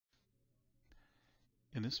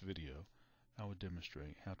In this video, I will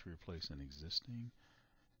demonstrate how to replace an existing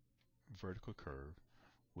vertical curve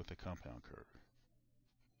with a compound curve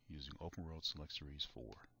using OpenWorld Select Series 4.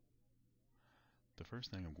 The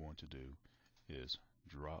first thing I'm going to do is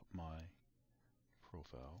drop my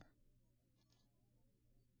profile.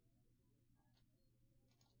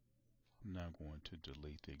 I'm now going to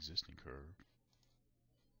delete the existing curve.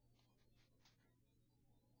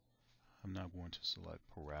 I'm now going to select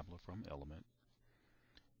Parabola from Element,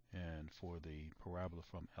 and for the Parabola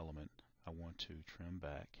from Element I want to trim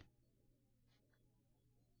back.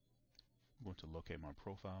 I'm going to locate my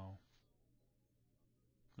profile.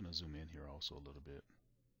 I'm going to zoom in here also a little bit.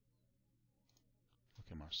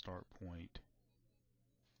 Look at my start point.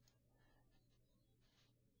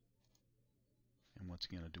 And once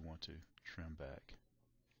again, I do want to trim back.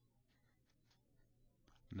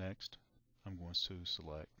 Next, I'm going to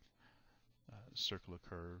select circular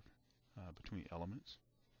curve between elements.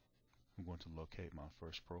 I'm going to locate my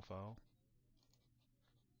first profile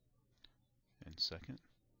and second.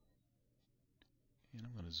 And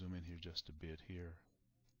I'm going to zoom in here just a bit here.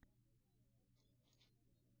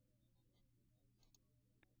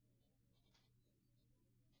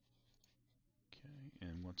 Okay,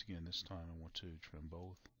 and once again, this time I want to trim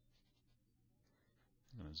both.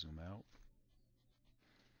 I'm going to zoom out.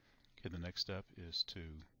 Okay, the next step is to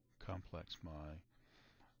complex my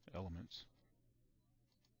elements.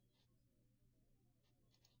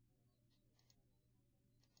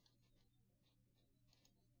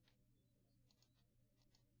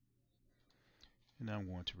 And now I'm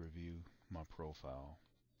going to review my profile.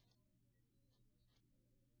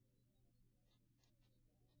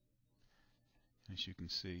 As you can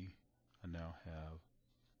see, I now have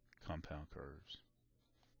compound curves.